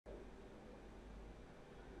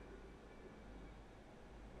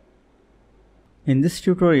In this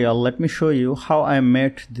tutorial, let me show you how I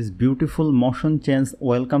made this beautiful motion change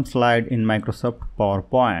welcome slide in Microsoft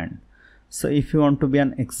PowerPoint. So if you want to be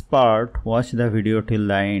an expert, watch the video till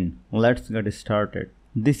the end. Let's get started.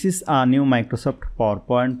 This is a new Microsoft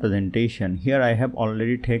PowerPoint presentation. Here I have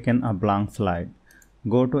already taken a blank slide.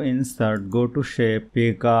 Go to Insert, go to Shape,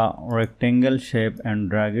 pick a rectangle shape and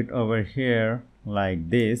drag it over here like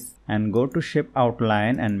this, and go to Shape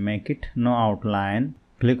Outline and make it no outline.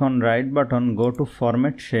 Click on right button, go to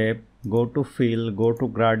Format Shape, go to Fill, go to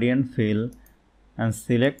Gradient Fill and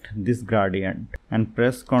select this gradient and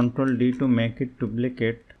press Ctrl D to make it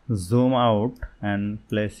duplicate. Zoom out and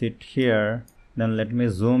place it here. Then let me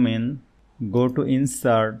zoom in. Go to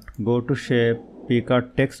Insert, go to Shape, pick a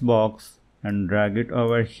text box and drag it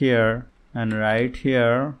over here and write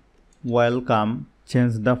here Welcome.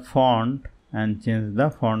 Change the font and change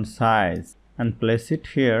the font size and place it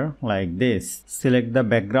here like this. Select the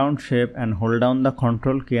background shape and hold down the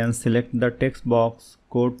Ctrl key and select the text box.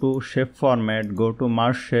 Go to Shape Format, go to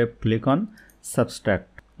Merge Shape, click on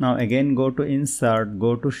Subtract. Now again go to Insert,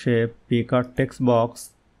 go to Shape, pick a text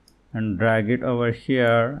box and drag it over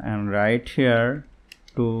here and write here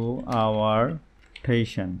to our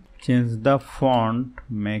station. Change the font,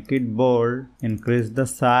 make it bold, increase the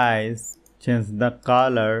size, change the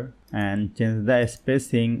color and change the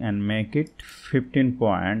spacing and make it 15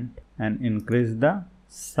 point and increase the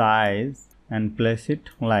size and place it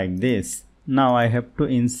like this. Now I have to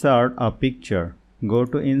insert a picture. Go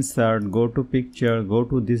to Insert, go to Picture, go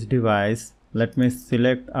to this device. Let me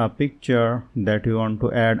select a picture that you want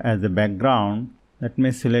to add as a background. Let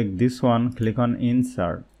me select this one, click on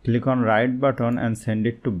Insert. Click on right button and send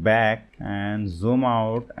it to back and zoom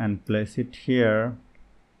out and place it here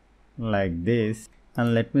like this.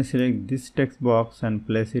 And let me select this text box and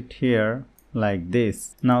place it here like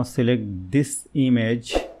this. Now select this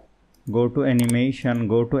image, go to Animation,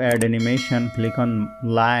 go to Add Animation, click on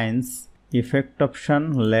Lines, Effect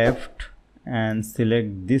option left and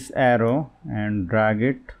select this arrow and drag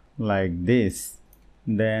it like this.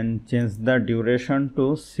 Then change the duration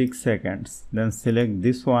to 6 seconds. Then select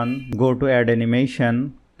this one, go to Add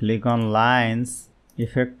Animation, click on Lines,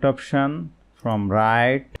 Effect option from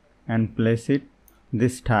right and place it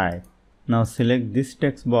this type. Now select this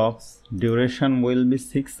text box, duration will be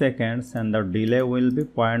 6 seconds and the delay will be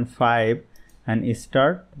 0.5 and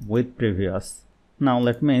start with previous. Now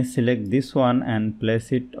let me select this one and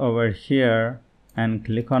place it over here and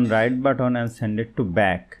click on right button and send it to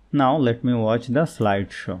back. Now let me watch the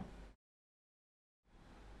slideshow.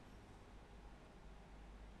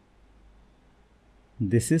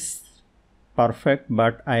 This is perfect,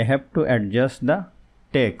 but I have to adjust the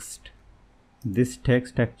text. This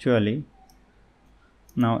text actually.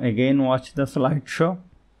 Now again watch the slideshow.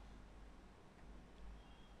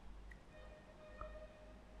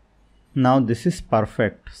 Now this is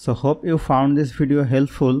perfect. So hope you found this video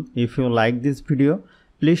helpful. If you like this video,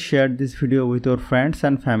 please share this video with your friends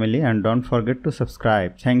and family and don't forget to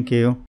subscribe. Thank you.